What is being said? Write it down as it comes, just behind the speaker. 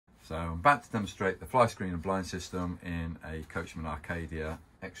So I'm about to demonstrate the fly screen and blind system in a Coachman Acadia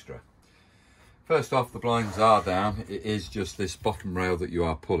Xtra. First off, the blinds are down. It is just this bottom rail that you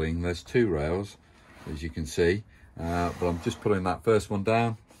are pulling. There's two rails, as you can see, but I'm just pulling that first one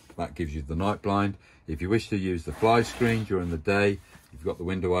down. That gives you the night blind. If you wish to use the fly screen during the day, you've got the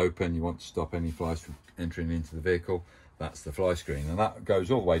window open, you want to stop any flies from entering into the vehicle, that's the fly screen, and that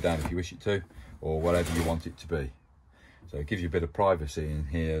goes all the way down if you wish it to, or whatever you want it to be. So it gives you a bit of privacy in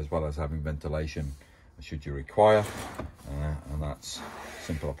here, as well as having ventilation should you require, and that's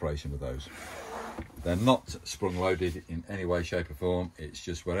simple operation with those. They're not sprung loaded in any way, shape or form. It's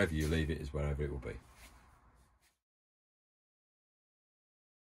just wherever you leave it is wherever it will be.